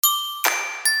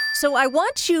So I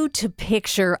want you to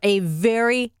picture a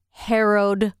very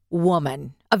harrowed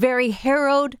woman, a very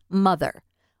harrowed mother,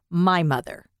 my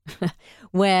mother.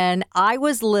 When I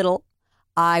was little,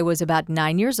 I was about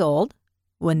 9 years old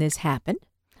when this happened.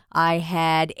 I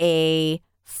had a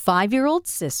 5-year-old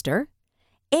sister,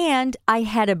 and I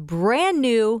had a brand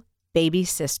new baby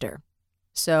sister.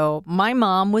 So my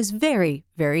mom was very,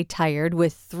 very tired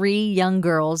with 3 young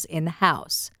girls in the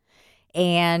house.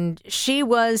 And she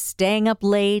was staying up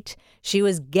late. She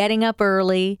was getting up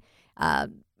early.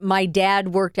 My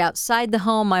dad worked outside the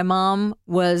home. My mom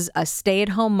was a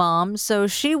stay-at-home mom. So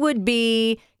she would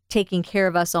be taking care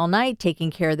of us all night,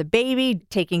 taking care of the baby,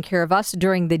 taking care of us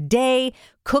during the day,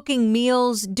 cooking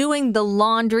meals, doing the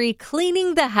laundry,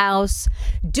 cleaning the house,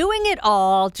 doing it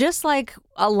all, just like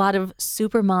a lot of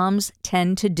super moms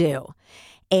tend to do.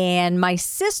 And my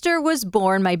sister was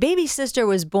born, my baby sister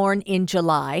was born in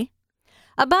July.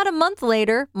 About a month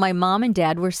later, my mom and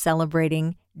dad were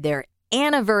celebrating their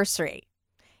anniversary.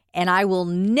 And I will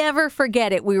never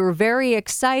forget it. We were very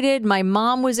excited. My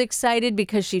mom was excited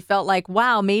because she felt like,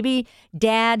 wow, maybe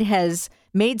dad has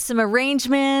made some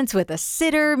arrangements with a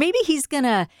sitter. Maybe he's going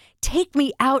to take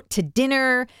me out to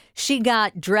dinner. She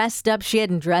got dressed up. She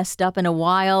hadn't dressed up in a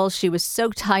while. She was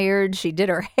so tired. She did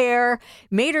her hair,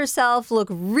 made herself look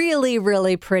really,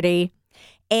 really pretty.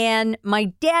 And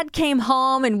my dad came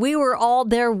home and we were all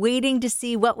there waiting to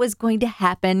see what was going to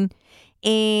happen.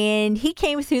 And he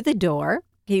came through the door.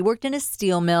 He worked in a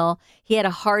steel mill. He had a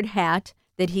hard hat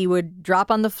that he would drop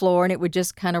on the floor and it would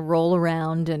just kind of roll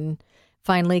around and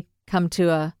finally come to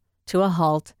a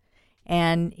halt.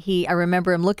 And I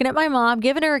remember him looking at my mom,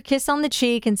 giving her a kiss on the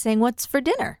cheek and saying, "What's for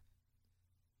dinner?"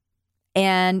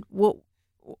 And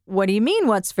what do you mean,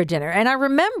 what's for dinner? And I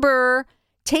remember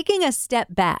taking a step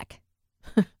back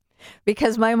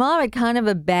because my mom had kind of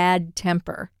a bad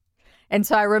temper. And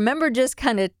so I remember just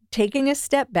kind of taking a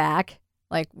step back,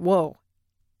 like, whoa,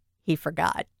 he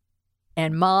forgot.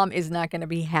 And mom is not going to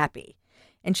be happy.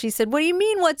 And she said, "What do you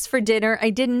mean, what's for dinner?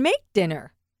 I didn't make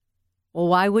dinner." "Well,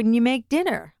 why wouldn't you make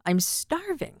dinner? I'm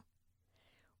starving."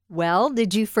 "Well,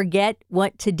 did you forget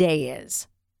what today is?"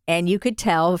 And you could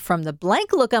tell from the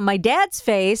blank look on my dad's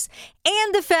face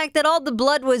and the fact that all the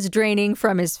blood was draining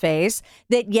from his face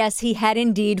that, yes, he had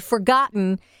indeed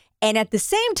forgotten. And at the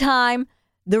same time,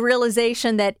 the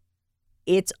realization that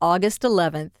it's August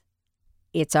 11th.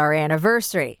 It's our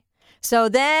anniversary. So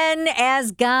then,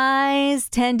 as guys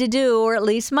tend to do, or at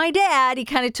least my dad, he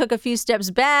kind of took a few steps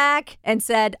back and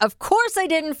said, "Of course I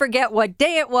didn't forget what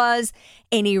day it was."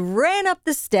 And he ran up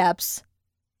the steps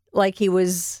like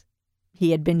he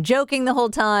had been joking the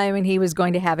whole time and he was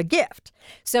going to have a gift.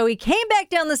 So he came back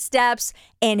down the steps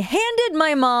and handed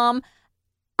my mom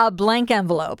a blank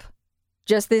envelope,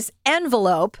 just this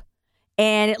envelope,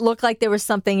 and it looked like there was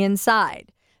something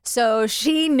inside. So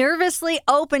she nervously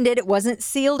opened it. It wasn't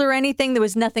sealed or anything. There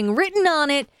was nothing written on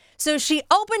it. So she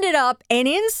opened it up and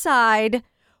inside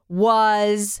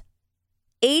was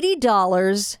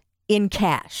 $80 in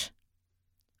cash.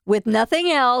 With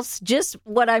nothing else, just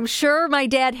what I'm sure my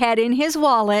dad had in his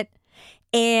wallet.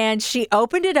 And she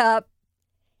opened it up,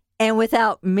 and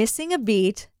without missing a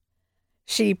beat,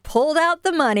 she pulled out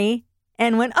the money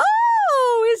and went,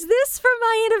 "Oh, is this for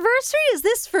my anniversary? Is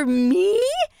this for me?"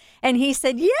 And he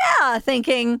said, "Yeah,"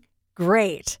 thinking,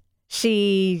 great.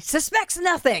 She suspects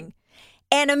nothing.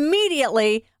 And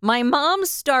immediately, my mom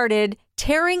started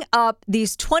tearing up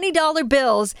these $20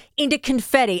 bills into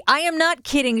confetti. I am not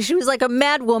kidding. She was like a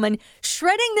mad woman,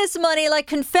 shredding this money like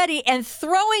confetti and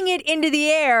throwing it into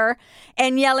the air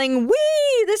and yelling,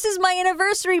 "Wee, this is my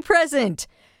anniversary present."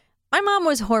 My mom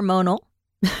was hormonal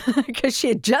because she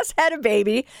had just had a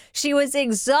baby. She was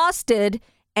exhausted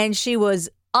and she was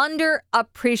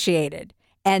underappreciated.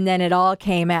 And then it all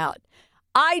came out.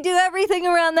 "I do everything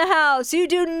around the house. You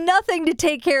do nothing to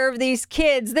take care of these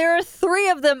kids. There are 3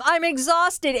 of them. I'm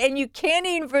exhausted, and you can't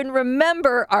even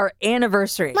remember our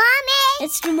anniversary." Mommy!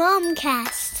 It's the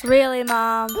Momcast. Really,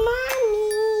 Mom?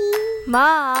 Mommy!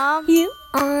 Mom? You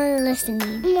are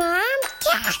listening.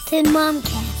 Momcast. The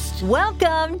Momcast.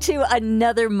 Welcome to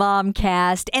another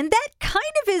Momcast, and that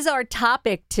kind of is our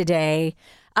topic today.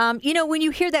 When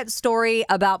you hear that story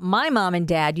about my mom and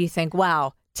dad, you think,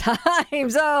 wow,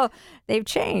 times, they've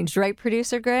changed, right,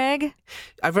 Producer Greg?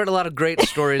 I've heard a lot of great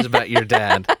stories about your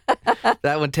dad.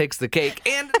 That one takes the cake.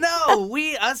 And no,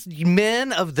 us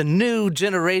men of the new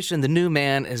generation, the new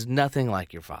man is nothing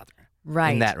like your father.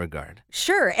 Right. In that regard.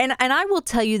 Sure. And I will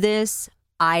tell you this,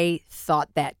 I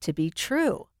thought that to be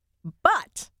true.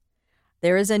 But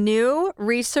there is a new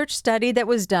research study that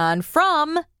was done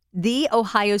from the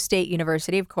Ohio State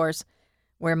University, of course,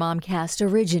 where Momcast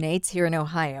originates here in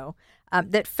Ohio.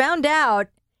 that found out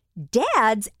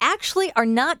dads actually are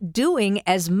not doing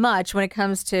as much when it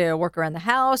comes to work around the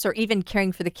house or even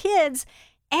caring for the kids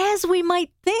as we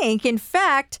might think. In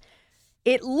fact,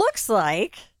 it looks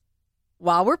like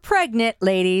while we're pregnant,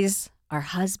 ladies, our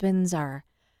husbands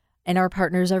and our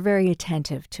partners are very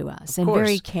attentive to us and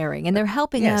very caring, and they're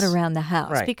helping out around the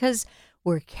house because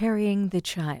we're carrying the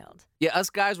child. Yeah, us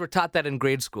guys were taught that in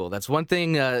grade school. That's one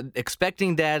thing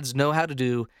expecting dads know how to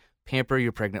do, pamper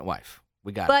your pregnant wife.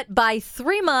 We got it. But by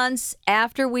 3 months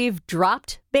after we've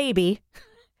dropped baby,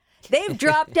 they've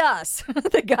dropped us.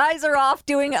 The guys are off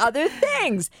doing other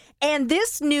things. And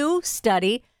this new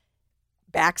study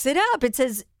backs it up. It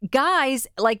says, guys,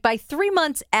 like by 3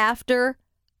 months after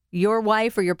your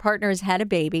wife or your partner has had a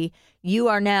baby,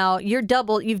 you've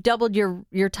doubled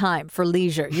your time for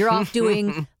leisure. You're off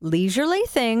doing leisurely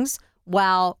things,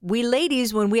 while we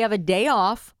ladies, when we have a day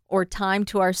off or time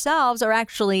to ourselves, are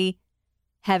actually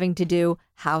having to do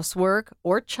housework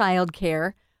or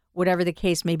childcare, whatever the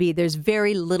case may be. There's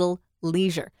very little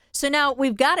leisure. So now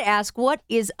we've got to ask, what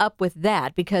is up with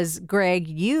that? Because, Greg,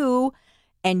 you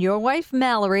and your wife,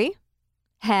 Mallory,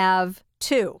 have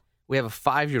two. We have a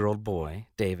 5-year-old boy,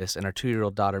 Davis, and our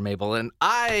 2-year-old daughter, Mabel. And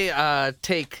I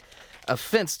take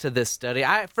offense to this study.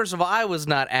 First of all, I was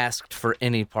not asked for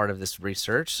any part of this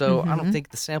research, so I don't think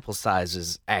the sample size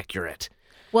is accurate.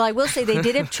 Well, I will say they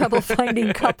did have trouble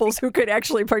finding couples who could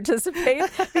actually participate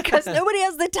because nobody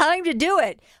has the time to do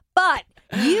it. But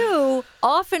you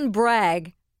often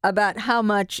brag about how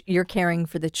much you're caring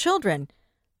for the children.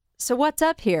 So what's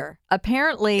up here?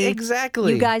 Apparently,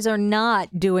 exactly, you guys are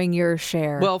not doing your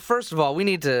share. Well, first of all, we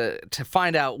need to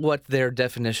find out what their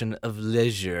definition of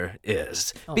leisure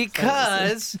is.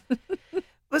 Because,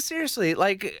 but seriously,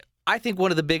 like, I think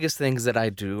one of the biggest things that I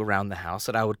do around the house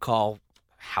that I would call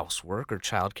housework or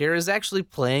childcare is actually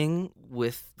playing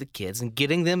with the kids and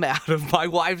getting them out of my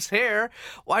wife's hair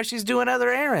while she's doing other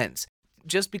errands.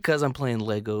 Just because I'm playing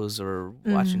Legos or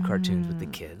watching cartoons with the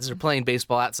kids or playing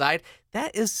baseball outside,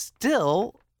 that is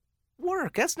still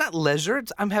work. That's not leisure.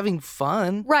 I'm having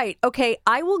fun. Right. Okay.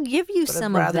 I will give you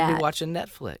some of that. I'd rather be watching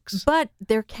Netflix. But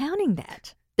they're counting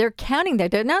that.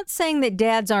 They're not saying that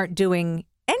dads aren't doing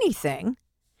anything.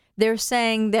 They're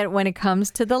saying that when it comes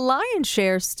to the lion's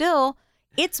share, still,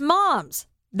 it's moms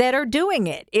that are doing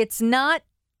it. It's not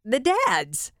the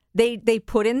dads. They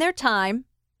put in their time,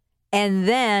 and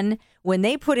then when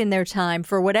they put in their time,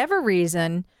 for whatever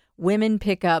reason, women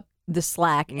pick up the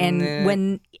slack. And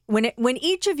when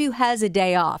each of you has a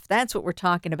day off, that's what we're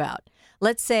talking about.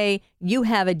 Let's say you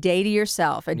have a day to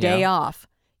yourself, a day off.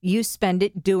 You spend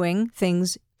it doing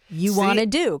things you want to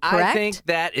do, correct? I think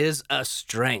that is a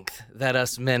strength that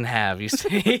us men have, you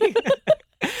see.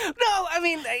 No, I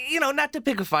mean, not to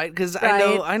pick a fight, because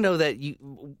I know that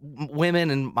women,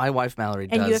 and my wife Mallory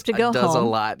does, and you have to go does home. A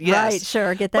lot. Yes. Right,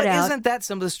 sure, get that out. out. Isn't that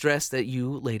some of the stress that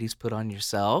you ladies put on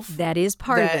yourself? That is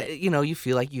part of it. You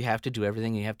feel like you have to do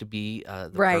everything. You have to be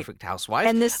the perfect housewife.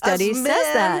 And this study says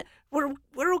that.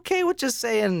 We're okay with just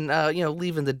saying,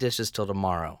 leaving the dishes till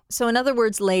tomorrow. So in other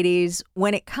words, ladies,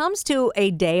 when it comes to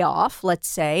a day off, let's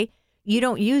say, you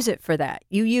don't use it for that.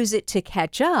 You use it to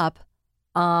catch up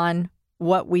on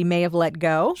what we may have let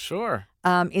go. Sure.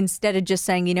 Instead of just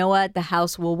saying, you know what, the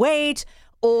house will wait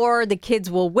or the kids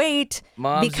will wait.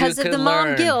 Moms, because of the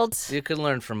mom guilt. You can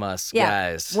learn from us,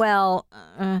 guys. Well,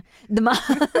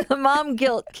 the mom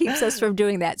guilt keeps us from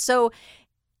doing that. So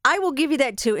I will give you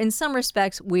that too. In some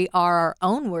respects, we are our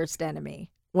own worst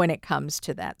enemy when it comes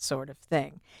to that sort of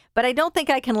thing. But I don't think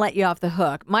I can let you off the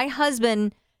hook. My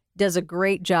husband does a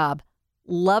great job.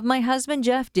 Love my husband,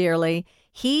 Jeff, dearly.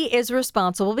 He is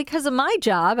responsible because of my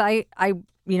job. I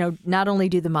not only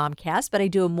do the Momcast, but I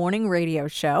do a morning radio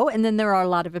show. And then there are a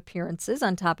lot of appearances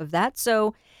on top of that.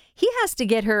 So he has to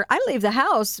get her. I leave the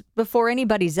house before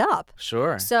anybody's up.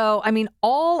 Sure. So, I mean,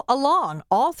 all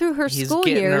through her school years.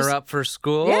 He's getting her up for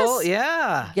school. Yes.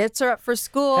 Yeah. Gets her up for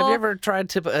school. Have you ever tried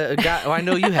to, a guy, I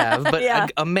know you have,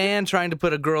 but a man trying to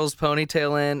put a girl's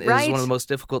ponytail in is one of the most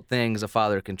difficult things a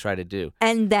father can try to do.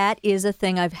 And that is a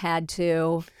thing I've had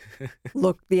to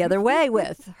look the other way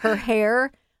with. Her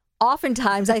hair,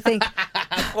 oftentimes I think...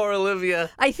 Poor Olivia.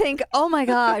 I think, oh my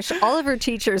gosh, all of her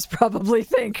teachers probably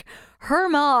think her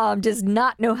mom does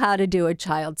not know how to do a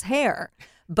child's hair.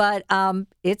 But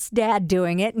it's dad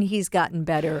doing it, and he's gotten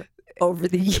better over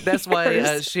the years. That's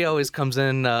why she always comes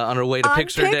in on her way to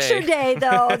picture day. On picture day,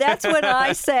 though, that's when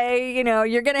I say,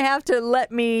 you're going to have to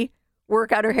let me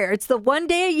work out her hair. It's the one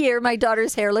day a year my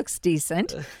daughter's hair looks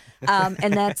decent.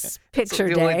 And that's picture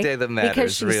the day. only day that matters,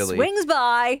 because she really. swings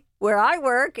by where I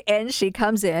work and she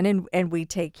comes in and we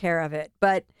take care of it.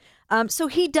 But so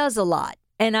he does a lot.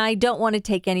 And I don't want to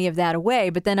take any of that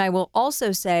away. But then I will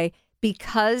also say,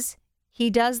 because he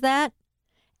does that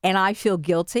and I feel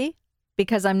guilty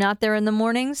because I'm not there in the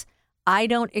mornings, I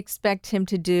don't expect him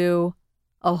to do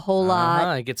a whole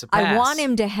lot. He gets a pass. I want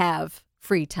him to have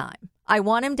free time. I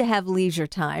want him to have leisure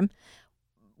time.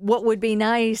 What would be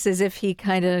nice is if he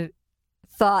kind of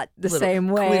thought the same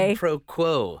way. Quid pro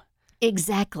quo.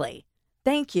 Exactly.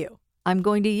 Thank you. I'm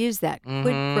going to use that. Quid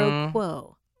pro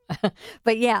quo.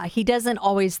 But yeah, he doesn't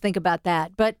always think about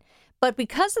that. But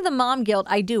because of the mom guilt,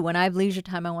 I do. When I have leisure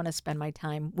time, I want to spend my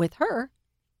time with her.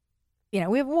 We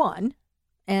have one.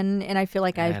 And I feel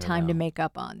like I have time to make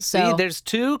up on. So see, there's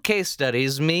 2 case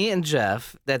studies, me and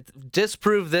Jeff, that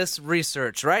disprove this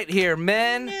research right here.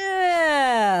 Men,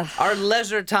 our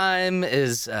leisure time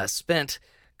is spent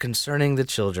concerning the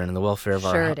children and the welfare of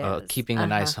our keeping a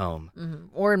nice home. Mm-hmm.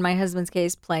 Or in my husband's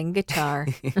case, playing guitar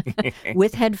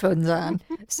with headphones on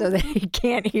so that he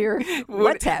can't hear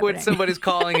what's happening. When somebody's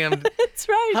calling him, that's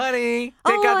right. Honey,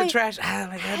 take out the trash. My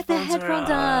I had the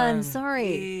headphones on.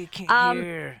 Sorry. Can't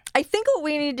hear. I think what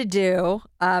we need to do,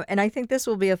 and I think this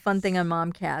will be a fun thing on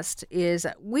Momcast, is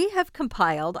I have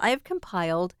compiled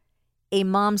a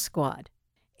mom squad.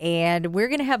 And we're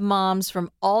going to have moms from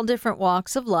all different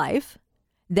walks of life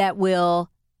that will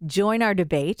join our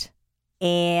debate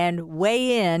and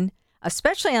weigh in,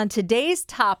 especially on today's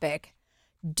topic.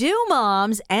 Do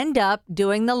moms end up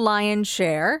doing the lion's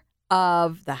share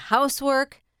of the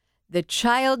housework, the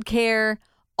child care,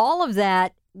 all of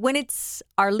that when it's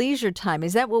our leisure time?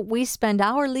 Is that what we spend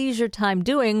our leisure time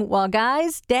doing while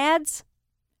guys, dads,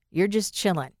 you're just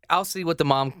chilling? I'll see what the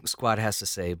mom squad has to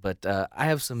say, but I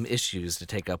have some issues to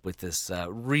take up with this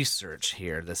research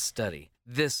here, this study.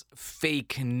 This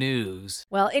fake news.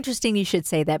 Well, interesting you should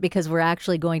say that, because we're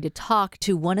actually going to talk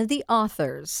to one of the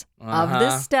authors of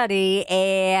this study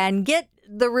and get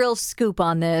the real scoop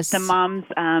on this. The moms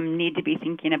need to be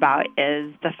thinking about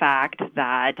is the fact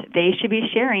that they should be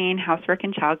sharing housework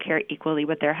and childcare equally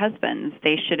with their husbands.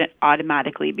 They shouldn't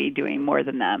automatically be doing more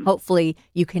than them. Hopefully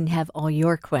you can have all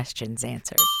your questions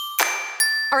answered.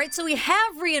 All right, so we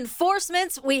have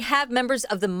reinforcements. We have members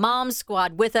of the Mom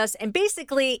Squad with us. And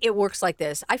basically, it works like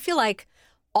this. I feel like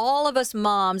all of us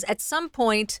moms at some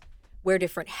point wear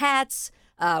different hats.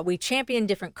 We champion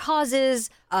different causes.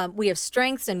 We have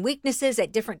strengths and weaknesses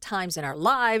at different times in our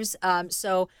lives.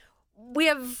 So we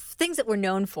have things that we're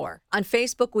known for. On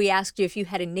Facebook, we asked you if you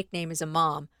had a nickname as a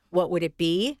mom, what would it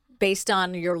be based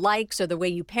on your likes or the way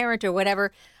you parent or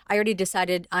whatever. I already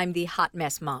decided I'm the hot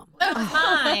mess mom.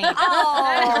 Fine.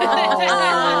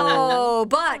 Oh,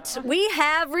 but we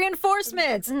have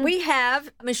reinforcements. We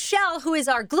have Michelle, who is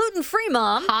our gluten-free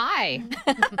mom. Hi.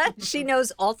 She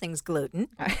knows all things gluten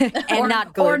and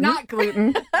not gluten. Or not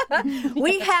gluten.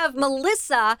 We have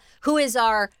Melissa, who is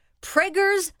our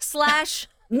preggers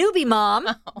 / newbie mom.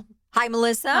 Hi,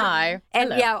 Melissa. Hi.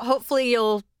 And Hello. yeah, hopefully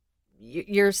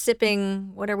you're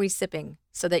sipping. What are we sipping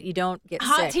so that you don't get sick?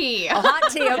 Hot tea. Oh,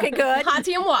 hot tea. Okay, good. Hot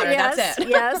tea and water. Yes, That's it.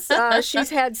 Yes. She's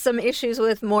had some issues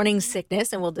with morning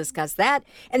sickness, and we'll discuss that.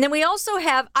 And then we also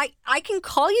have, I can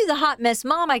call you the hot mess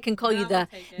mom. I can call you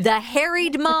the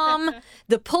harried mom,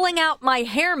 the pulling out my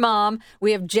hair mom.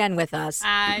 We have Jen with us.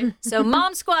 Hi. So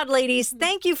Mom Squad ladies,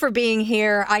 thank you for being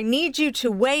here. I need you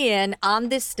to weigh in on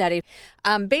this study.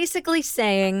 Basically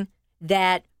saying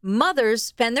that mothers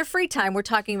spend their free time. We're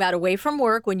talking about away from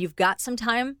work when you've got some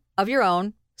time of your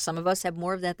own. Some of us have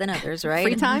more of that than others, right?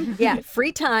 Free time? Yeah,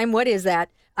 free time. What is that?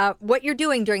 What you're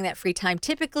doing during that free time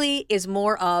typically is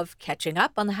more of catching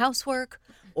up on the housework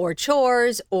or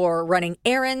chores or running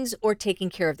errands or taking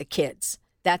care of the kids.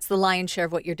 That's the lion's share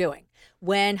of what you're doing.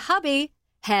 When hubby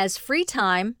has free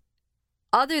time,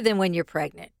 other than when you're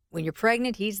pregnant. When you're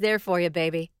pregnant, he's there for you,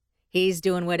 baby. He's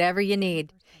doing whatever you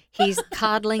need. He's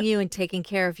coddling you and taking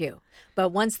care of you. But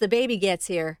once the baby gets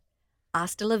here,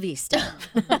 hasta la vista.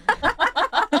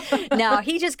 Now,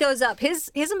 he just goes up. His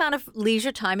amount of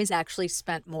leisure time is actually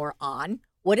spent more on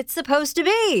what it's supposed to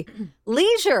be,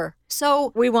 leisure.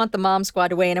 So we want the Mom Squad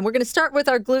to weigh in. And we're going to start with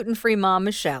our gluten-free mom,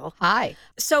 Michelle. Hi.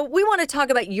 So we want to talk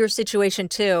about your situation,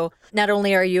 too. Not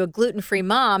only are you a gluten-free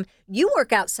mom, you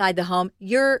work outside the home.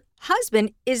 Your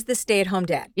husband is the stay-at-home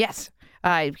dad. Yes.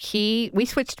 We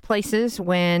switched places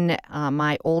when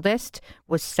my oldest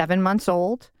was 7 months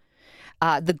old.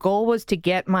 The goal was to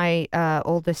get my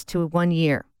oldest to 1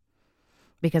 year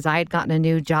because I had gotten a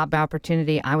new job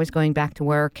opportunity. I was going back to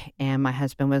work, and my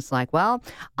husband was like, well,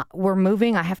 we're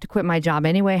moving. I have to quit my job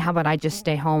anyway. How about I just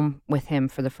stay home with him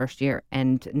for the first year?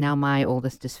 And now my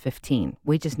oldest is 15.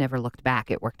 We just never looked back.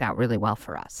 It worked out really well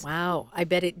for us. Wow, I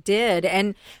bet it did.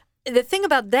 And the thing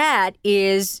about that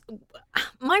is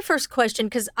my first question,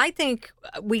 because I think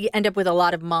we end up with a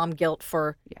lot of mom guilt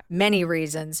for many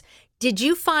reasons. Did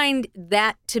you find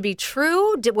that to be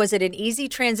true? Was it an easy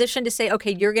transition to say,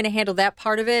 okay, you're going to handle that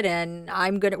part of it, and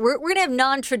we're going to have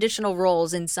non-traditional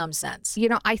roles in some sense? You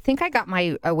know, I think I got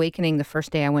my awakening the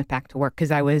first day I went back to work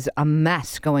because I was a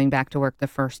mess going back to work the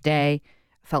first day.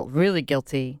 Felt really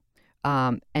guilty.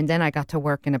 And then I got to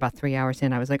work, and about 3 hours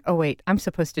in, I was like, oh, wait, I'm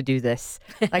supposed to do this.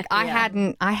 Like I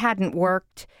hadn't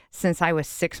worked since I was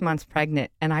 6 months pregnant.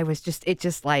 And I was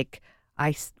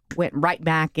I went right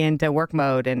back into work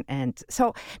mode. And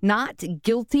so not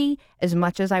guilty as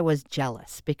much as I was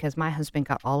jealous because my husband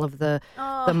got all of the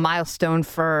milestone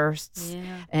firsts.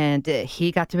 Yeah. And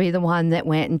he got to be the one that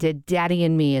went and did Daddy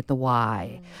and Me at the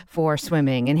Y for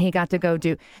swimming. And he got to go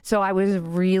do. So I was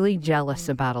really jealous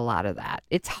about a lot of that.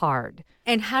 It's hard.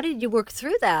 And how did you work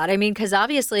through that? I mean, because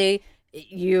obviously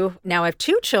you now have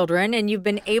 2 children and you've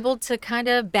been able to kind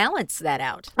of balance that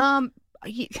out.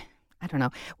 I don't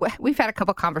know. We've had a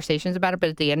couple conversations about it, but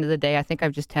at the end of the day, I think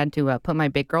I've just had to put my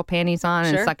big girl panties on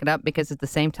and suck it up because at the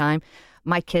same time,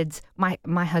 my kids,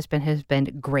 my husband has been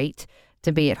great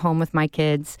to be at home with my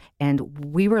kids,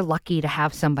 and we were lucky to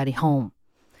have somebody home.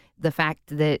 The fact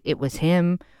that it was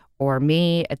him or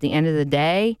me at the end of the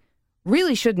day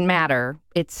really shouldn't matter.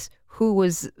 It's who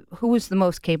was the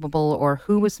most capable or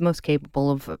who was the most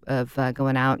capable of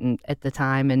going out and at the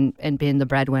time and being the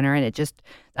breadwinner. And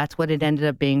that's what it ended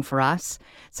up being for us.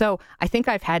 So I think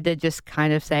I've had to just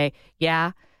kind of say,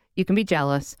 yeah, you can be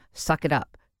jealous, suck it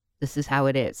up. This is how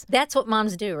it is. That's what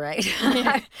moms do, right?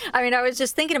 I mean, I was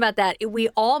just thinking about that. We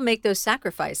all make those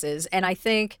sacrifices. And I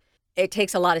think it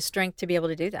takes a lot of strength to be able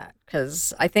to do that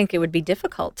because I think it would be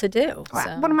difficult to do.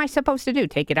 So. What am I supposed to do?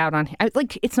 Take it out on him?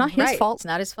 Like, it's not his fault. It's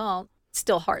not his fault. It's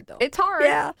still hard, though. It's hard.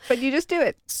 Yeah. But you just do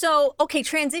it. So, okay,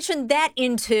 transition that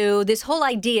into this whole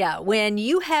idea when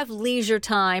you have leisure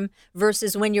time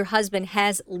versus when your husband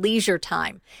has leisure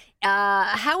time.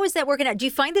 How is that working out? Do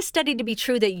you find this study to be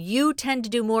true that you tend to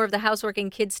do more of the housework and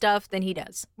kid stuff than he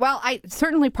does? Well, I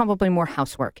certainly probably more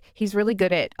housework. He's really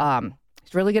good at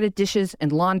dishes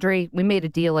and laundry. We made a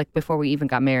deal like before we even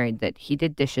got married that he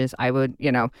did dishes. I would,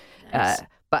 Nice.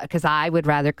 but because I would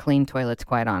rather clean toilets,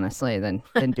 quite honestly, than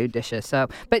do dishes. So,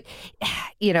 but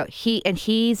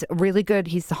he's really good.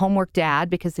 He's the homework dad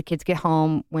because the kids get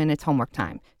home when it's homework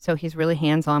time. So he's really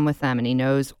hands-on with them, and he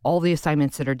knows all the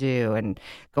assignments that are due, and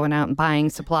going out and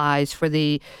buying supplies for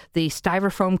the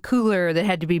styrofoam cooler that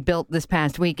had to be built this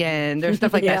past weekend. There's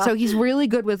stuff like that. So he's really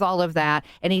good with all of that,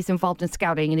 and he's involved in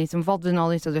scouting, and he's involved in all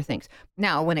these other things.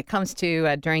 Now, when it comes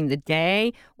to during the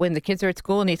day, when the kids are at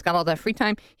school and he's got all that free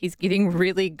time, he's getting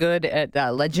really good at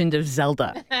Legend of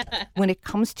Zelda. When it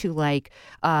comes to like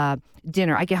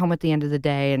dinner, I get home at the end of the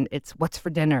day, and it's what's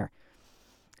for dinner.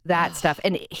 That stuff.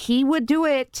 And he would do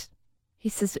it. He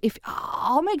says,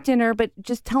 I'll make dinner, but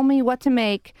just tell me what to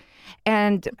make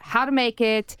and how to make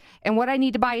it and what I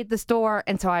need to buy at the store.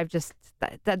 And so I've just,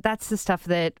 that's the stuff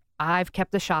that I've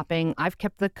kept the shopping. I've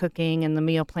kept the cooking and the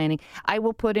meal planning. I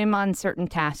will put him on certain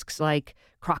tasks like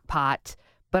crock pot,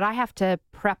 but I have to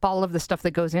prep all of the stuff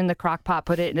that goes in the crock pot,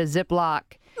 put it in a Ziploc,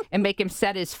 and make him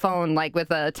set his phone like with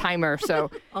a timer.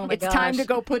 So it's time to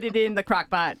go put it in the crock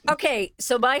pot. Okay,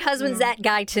 so my husband's that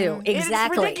guy too.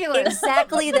 Exactly. It's ridiculous.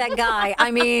 Exactly that guy. I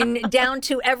mean, down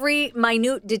to every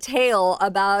minute detail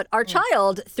about our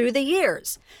child through the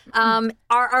years. All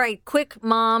right, quick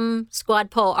mom squad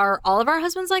poll. Are all of our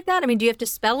husbands like that? I mean, do you have to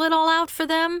spell it all out for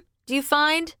them? Do you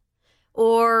find?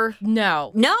 Or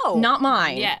No. no? Not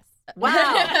mine. Yes.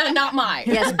 Wow. Not mine.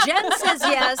 Yes, Jen says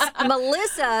yes.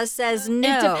 Melissa says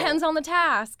no. It depends on the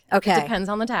task. Okay. It depends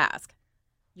on the task.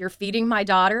 You're feeding my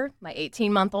daughter, my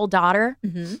 18-month-old daughter.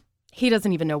 Mm-hmm. He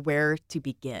doesn't even know where to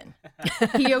begin.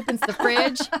 He opens the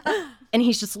fridge and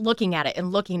he's just looking at it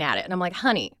and looking at it. And I'm like,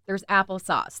 honey, there's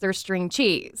applesauce, there's string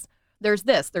cheese, there's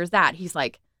this, there's that. He's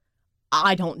like,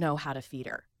 I don't know how to feed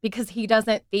her because he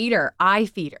doesn't feed her. I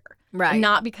feed her. Right.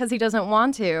 Not because he doesn't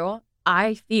want to.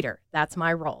 I feed her. That's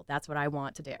my role. That's what I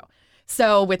want to do.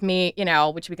 So with me,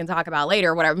 which we can talk about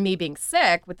later, whatever, me being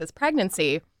sick with this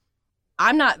pregnancy,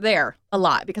 I'm not there a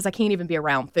lot because I can't even be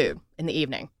around food in the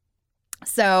evening.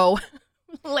 So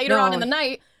later on in the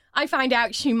night, I find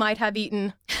out she might have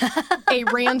eaten a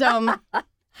random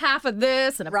half of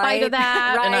this and a bite of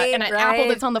that and an apple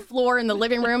that's on the floor in the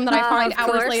living room that I find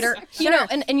hours later. Sure.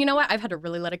 And you know what? I've had to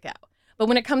really let it go. But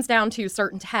when it comes down to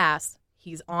certain tasks,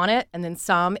 he's on it, and then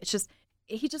some, it's just,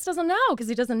 he just doesn't know because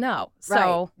he doesn't know. So,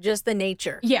 right. Just the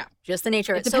nature. Yeah. Just the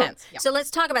nature. It depends. So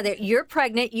let's talk about that. You're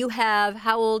pregnant. You have,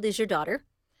 how old is your daughter?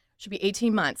 She'll be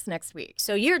 18 months next week.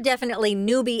 So you're definitely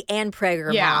newbie and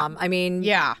pregger Yeah. mom. I mean,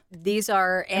 Yeah. these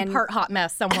are And part hot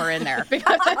mess somewhere in there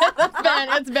because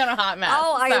it's been a hot mess.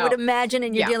 Oh, I So, would imagine,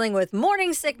 and you're yeah. dealing with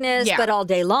morning sickness, Yeah. but all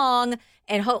day long,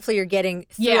 and hopefully you're getting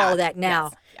through yeah. all of that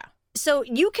now. Yes. Yeah. So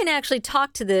you can actually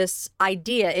talk to this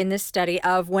idea in this study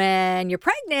of when you're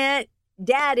pregnant,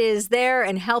 dad is there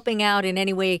and helping out in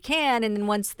any way he can, and then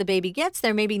once the baby gets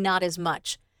there, maybe not as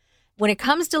much. When it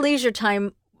comes to leisure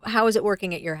time, how is it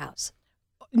working at your house?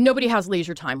 Nobody has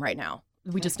leisure time right now.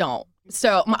 We just don't.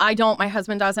 So I don't. My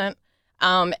husband doesn't.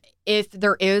 If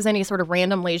there is any sort of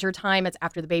random leisure time, it's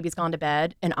after the baby's gone to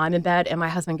bed and I'm in bed, and my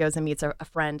husband goes and meets a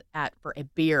friend for a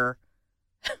beer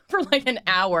for like an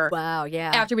hour Wow,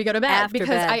 yeah. after we go to bed. After Because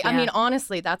bed, I mean, yeah.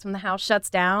 honestly, that's when the house shuts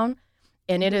down,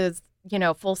 and it is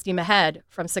full steam ahead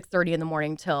from 6:30 in the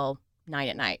morning till 9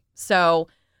 at night. So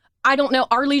I don't know.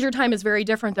 Our leisure time is very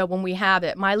different though when we have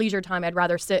it. My leisure time, I'd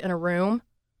rather sit in a room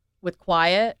with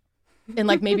quiet and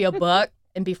like maybe a book.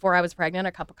 And before I was pregnant,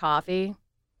 a cup of coffee.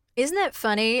 Isn't that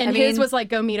funny? And I his mean, was like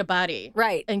go meet a buddy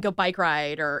right. and go bike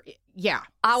ride or yeah.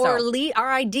 Our So,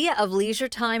 our idea of leisure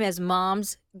time as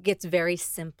moms gets very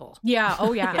simple. yeah.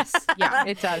 Oh yeah. Yes. Yeah.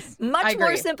 It does. Much I more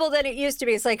agree. simple than it used to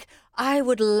be. It's like, I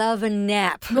would love a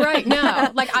nap. Right.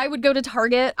 No. Like I would go to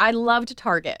Target. I loved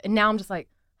Target. And now I'm just like,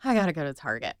 I gotta go to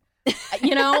Target.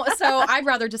 So I'd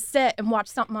rather just sit and watch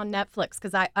something on Netflix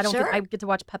because I don't Sure. get, I get to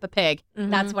watch Peppa Pig.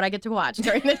 That's what I get to watch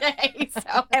during the day.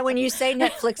 So And when you say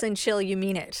Netflix and chill, you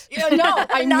mean it. yeah, no,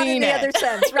 I Not mean in the it. other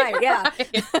sense. Right, yeah.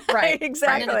 Right.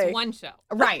 Exactly. And then it's one show.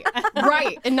 Right.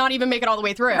 Right. And not even make it all the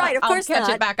way through. Right, of course I'll catch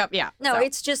not. it back up. Yeah. No, So,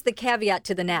 it's just the caveat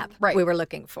to the nap Right. we were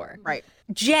looking for. right.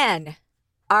 Jen,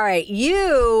 all right,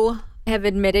 you have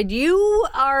admitted you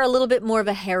are a little bit more of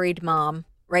a harried mom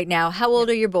right now. How old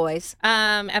are your boys?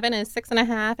 Evan is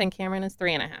 6.5 and Cameron is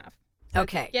 3.5.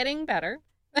 Okay. Getting better.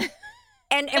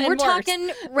 And and we're worse.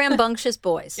 talking rambunctious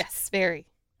boys. Yes, very.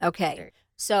 Okay. Very.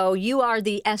 So you are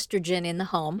the estrogen in the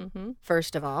home, Mm-hmm.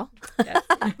 first of all. Yes.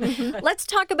 Let's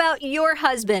talk about your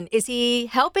husband. Is he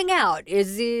helping out?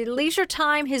 Is the leisure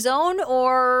time his own,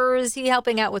 or is he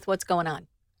helping out with what's going on?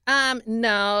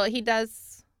 No, he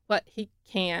does what he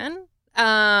can.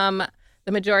 The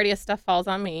majority of stuff falls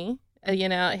on me.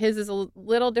 His is a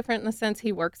little different in the sense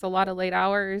he works a lot of late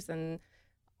hours and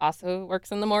also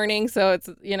works in the morning. So it's,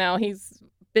 he's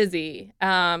busy.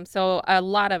 So a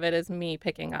lot of it is me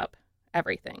picking up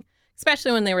everything,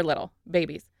 especially when they were little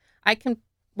babies.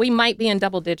 We might be in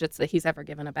double digits that he's ever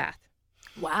given a bath.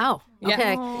 Wow. Yeah.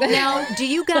 Okay. Now, do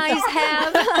you guys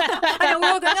have? I know we're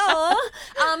all going,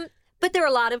 oh. But there are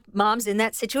a lot of moms in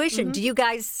that situation. Mm-hmm. Do you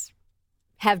guys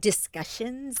have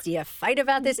discussions? Do you fight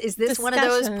about this? Is this one of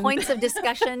those Discussion. points of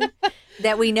discussion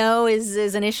that we know is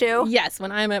an issue? Yes,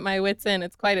 when I'm at my wits' end,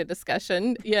 it's quite a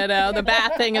discussion. The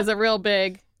bath thing is a real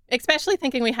big, especially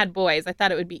thinking we had boys. I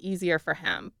thought it would be easier for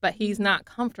him, but he's not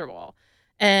comfortable.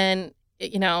 And,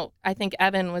 I think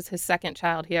Evan was his second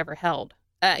child he ever held.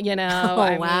 Oh,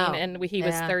 I wow. mean, and he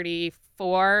was Yeah.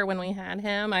 34 when we had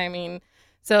him. I mean,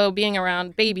 so being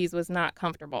around babies was not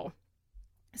comfortable.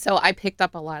 So I picked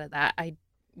up a lot of that. I,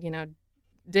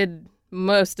 did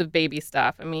most of baby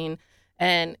stuff. I mean,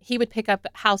 and he would pick up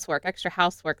extra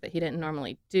housework that he didn't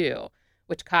normally do,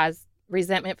 which caused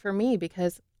resentment for me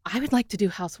because I would like to do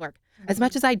housework. As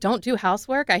much as I don't do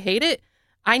housework, I hate it.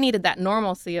 I needed that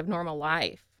normalcy of normal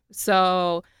life.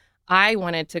 So I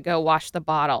wanted to go wash the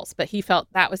bottles, but he felt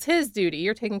that was his duty.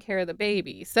 You're taking care of the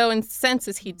baby. So in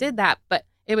senses, he did that, but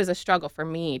it was a struggle for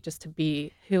me just to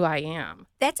be who I am.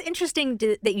 That's interesting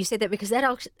that you say that because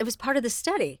it was part of the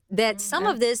study that some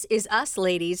of this is us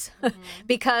ladies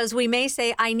because we may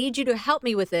say, I need you to help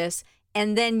me with this.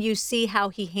 And then you see how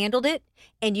he handled it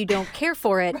and you don't care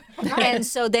for it. And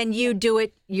so then you do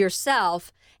it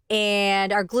yourself.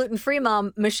 And our gluten-free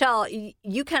mom, Michelle,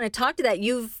 you kind of talked to that.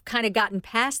 You've kind of gotten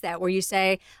past that where you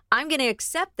say, I'm going to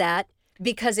accept that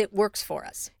because it works for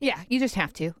us. Yeah, you just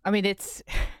have to. I mean, it's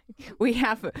we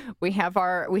have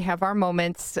our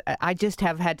moments. I just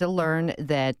have had to learn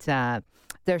that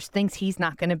there's things he's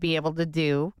not going to be able to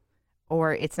do,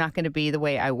 or it's not going to be the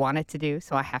way I want it to do.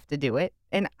 So I have to do it,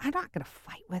 and I'm not going to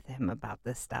fight with him about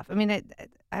this stuff. I mean,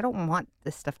 I don't want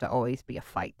this stuff to always be a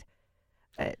fight.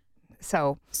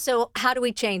 So how do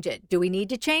we change it? Do we need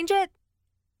to change it?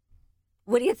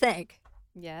 What do you think?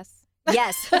 Yes.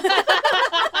 Yes.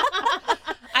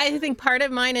 I think part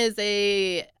of mine is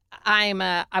I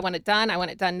want it done. I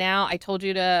want it done now. I told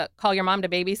you to call your mom to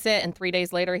babysit, and 3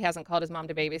 days later, he hasn't called his mom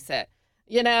to babysit,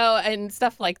 and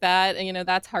stuff like that. And,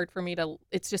 that's hard for me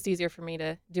it's just easier for me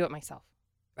to do it myself.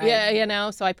 Right. Yeah,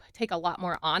 so I take a lot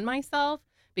more on myself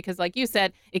because like you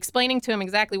said, explaining to him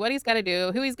exactly what he's got to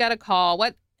do, who he's got to call,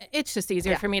 It's just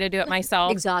easier for me to do it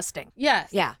myself. Exhausting. Yes.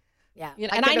 Yeah. Yeah. You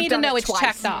know, and I need to know it's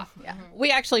checked off. Yeah.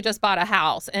 We actually just bought a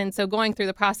house. And so going through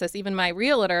the process, even my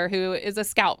realtor, who is a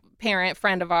Scout parent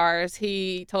friend of ours,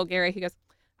 he told Gary, he goes,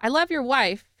 I love your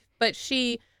wife, but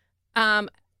she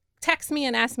texts me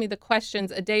and asks me the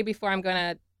questions a day before I'm going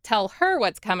to tell her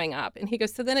what's coming up. And he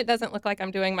goes, so then it doesn't look like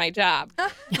I'm doing my job.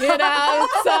 You know,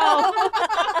 so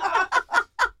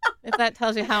if that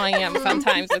tells you how I am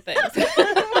sometimes with things.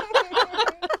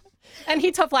 And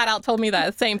he flat out told me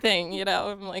that same thing, you know.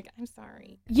 I'm like, I'm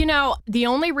sorry. You know, the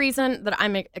only reason that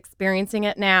I'm experiencing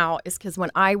it now is because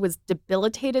when I was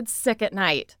debilitated sick at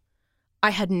night,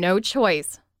 I had no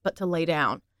choice but to lay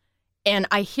down. And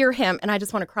I hear him, and I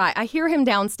just want to cry. I hear him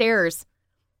downstairs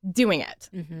doing it.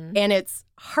 Mm-hmm. And it's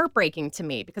heartbreaking to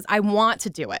me because I want to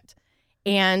do it.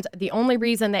 And the only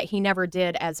reason that he never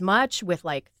did as much with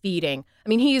like feeding, I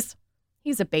mean, he's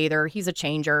a bather, he's a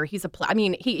changer,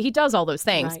 he does all those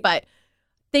things, right. But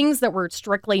things that were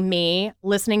strictly me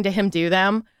listening to him do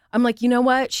them, I'm like, you know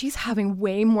what? She's having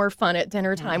way more fun at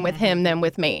dinner time with him than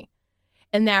with me.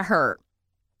 And that hurt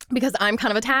because I'm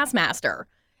kind of a taskmaster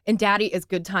and Daddy is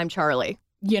good time Charlie,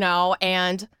 you know,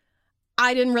 and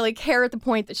I didn't really care at the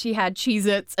point that she had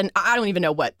Cheez-Its and I don't even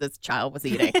know what this child was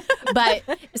eating. But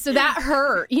so that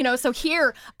hurt, you know, so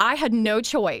here I had no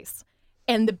choice.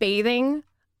 And the bathing,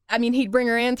 I mean, he'd bring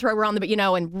her in, throw her on the, you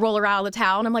know, and roll her out of the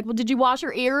towel. And I'm like, well, did you wash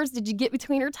her ears? Did you get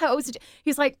between her toes?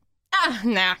 He's like,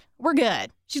 nah, we're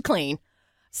good. She's clean.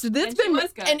 So this she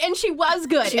was good. And she was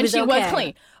good. She was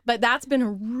clean. But that's been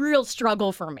a real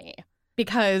struggle for me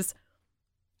because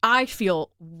I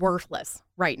feel worthless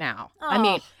right now. Oh. I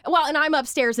mean, well, and I'm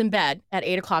upstairs in bed at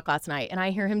 8:00 last night and I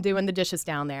hear him doing the dishes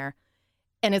down there.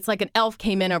 And it's like an elf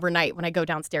came in overnight when I go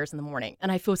downstairs in the morning.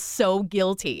 And I feel so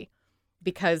guilty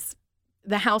because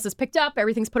the house is picked up,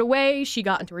 everything's put away, she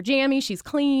got into her jammies, she's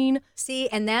clean. See,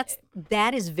 and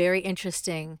that is very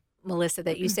interesting, Melissa,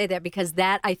 that you say that because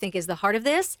that, I think, is the heart of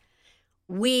this.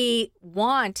 We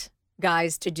want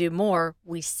guys to do more,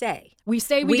 we say. We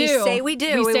say we do. We say we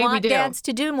do. We want dads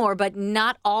to do more, but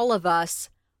not all of us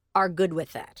are good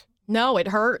with that. No, it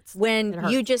hurts. When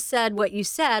you just said what you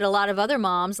said, a lot of other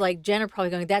moms, like Jen, are probably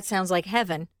going, that sounds like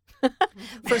heaven.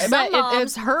 For some moms,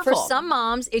 it's hurtful. For some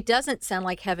moms, it doesn't sound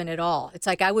like heaven at all. It's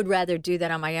like, I would rather do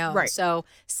that on my own. Right. So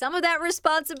some of that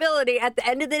responsibility at the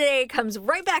end of the day comes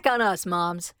right back on us,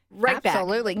 moms. Right back.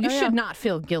 Absolutely. You should not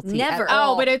feel guilty. Never. At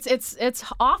all. Oh, but it's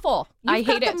awful. I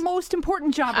hate got it. the most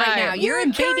important job right now. You're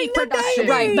in baby production.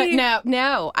 Right, but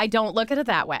no, I don't look at it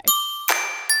that way.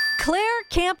 Claire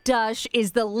Camp-Dush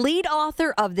is the lead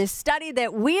author of this study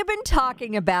that we have been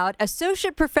talking about,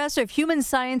 Associate Professor of Human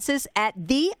Sciences at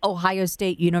The Ohio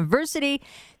State University.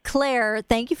 Claire,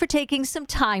 thank you for taking some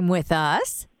time with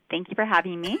us. Thank you for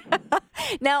having me.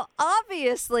 Now,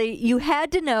 obviously, you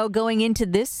had to know going into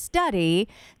this study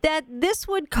that this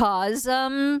would cause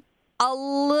a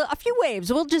few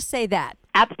waves. We'll just say that.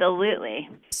 Absolutely.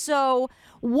 So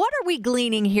what are we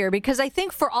gleaning here? Because I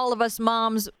think for all of us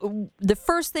moms, the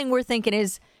first thing we're thinking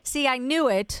is, see, I knew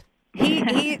it.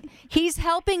 He's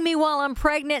helping me while I'm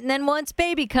pregnant, and then once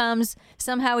baby comes,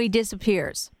 somehow he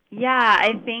disappears. Yeah,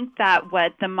 I think that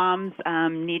what the moms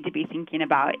need to be thinking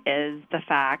about is the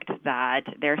fact that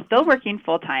they're still working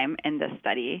full-time in this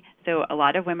study. So a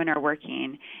lot of women are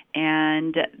working,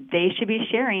 and they should be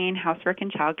sharing housework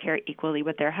and childcare equally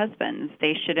with their husbands.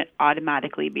 They shouldn't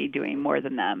automatically be doing more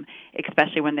than them,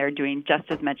 especially when they're doing just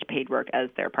as much paid work as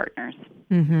their partners.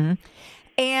 Mm-hmm.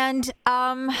 And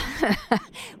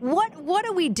what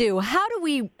do we do? How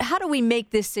do we make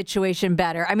this situation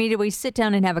better? I mean, do we sit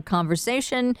down and have a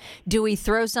conversation? Do we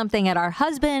throw something at our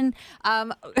husband?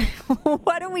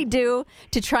 What do we do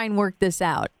to try and work this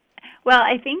out? Well,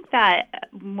 I think that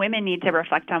women need to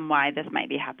reflect on why this might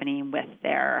be happening with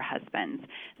their husbands.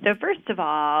 So first of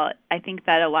all, I think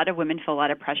that a lot of women feel a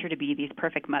lot of pressure to be these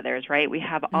perfect mothers, right? We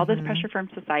have all this pressure from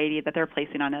society that they're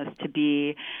placing on us to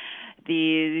be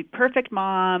the perfect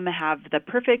mom, have the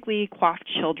perfectly coiffed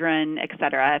children,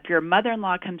 etc. If your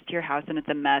mother-in-law comes to your house and it's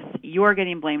a mess, you're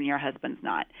getting blamed and your husband's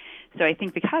not. So I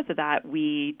think because of that,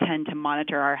 we tend to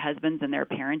monitor our husbands and their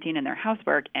parenting and their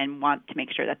housework and want to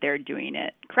make sure that they're doing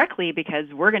it correctly because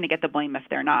we're going to get the blame if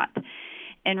they're not.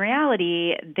 In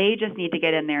reality, they just need to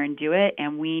get in there and do it,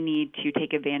 and we need to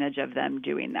take advantage of them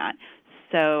doing that.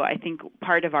 So I think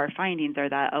part of our findings are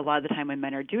that a lot of the time when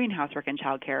men are doing housework and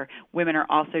childcare, women are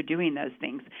also doing those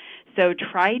things. So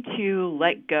try to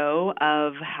let go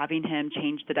of having him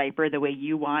change the diaper the way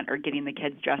you want or getting the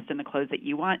kids dressed in the clothes that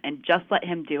you want, and just let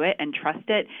him do it and trust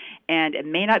it. And it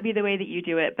may not be the way that you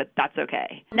do it, but that's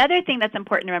okay. Another thing that's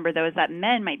important to remember, though, is that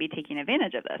men might be taking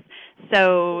advantage of this.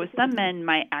 So some men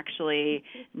might actually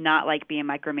not like being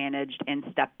micromanaged and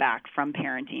step back from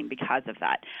parenting because of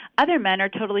that. Other men are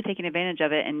totally taking advantage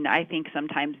of it, and I think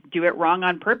sometimes do it wrong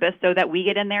on purpose so that we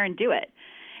get in there and do it.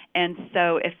 And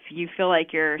so if you feel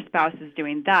like your spouse is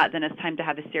doing that, then it's time to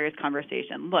have a serious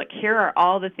conversation. Look, here are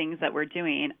all the things that we're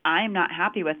doing. I'm not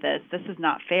happy with this. This is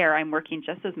not fair. I'm working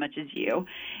just as much as you,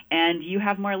 and you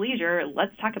have more leisure.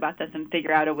 Let's talk about this and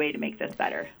figure out a way to make this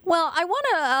better. Well, I want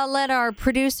to let our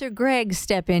producer Greg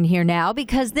step in here now,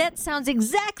 because that sounds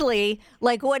exactly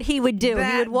like what he would do.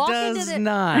 He would walk into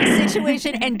the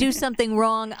situation and do something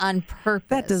wrong on purpose.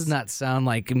 That does not sound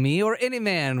like me, or any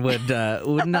man would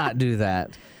not do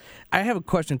that. I have a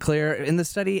question, Claire. In the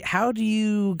study, how do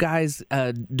you guys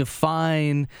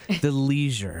define the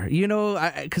leisure? You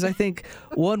know, because I think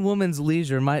one woman's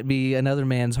leisure might be another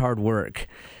man's hard work.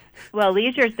 Well,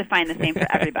 leisure is defined the same for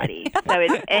everybody. So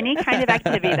it's any kind of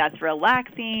activity that's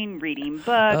relaxing, reading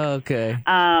books,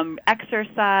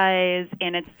 exercise,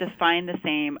 and it's defined the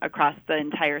same across the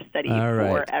entire study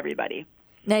for everybody.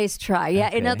 Nice try. Yeah,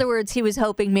 in other words, he was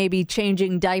hoping maybe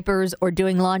changing diapers or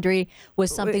doing laundry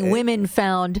was something women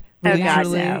found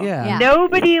leisurely. Yeah.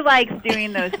 Nobody likes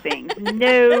doing those things.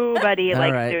 Nobody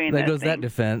likes doing those things. There goes that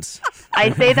defense.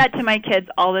 I say that to my kids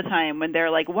all the time when they're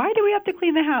like, why do we have to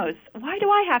clean the house? Why do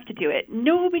I have to do it?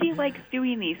 Nobody likes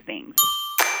doing these things.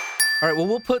 All right, well,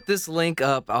 we'll put this link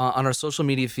up on our social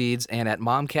media feeds and at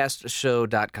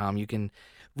momcastshow.com. You can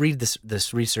read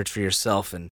this research for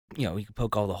yourself, and you can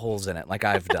poke all the holes in it like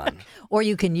I've done. Or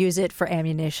you can use it for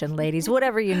ammunition, ladies.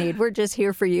 Whatever you need. We're just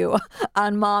here for you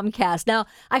on Momcast. Now,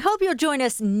 I hope you'll join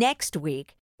us next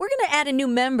week. We're going to add a new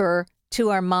member to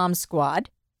our mom squad,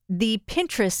 the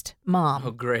Pinterest mom.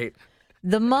 Oh, great.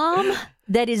 The mom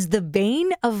that is the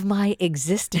bane of my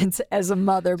existence as a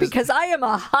mother, because I am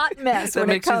a hot mess when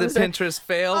it comes to... That makes you the Pinterest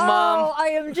fail mom? Oh, I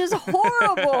am just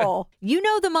horrible. You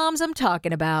know the moms I'm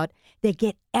talking about. They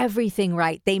get everything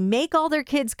right. They make all their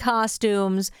kids'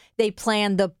 costumes. They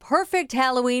plan the perfect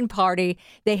Halloween party.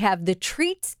 They have the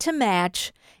treats to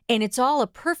match. And it's all a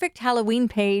perfect Halloween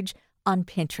page on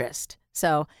Pinterest.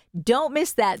 So don't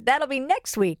miss that. That'll be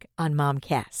next week on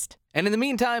Momcast. And in the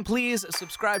meantime, please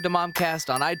subscribe to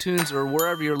Momcast on iTunes or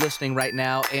wherever you're listening right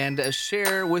now, and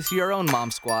share with your own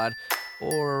mom squad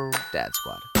or dad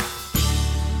squad.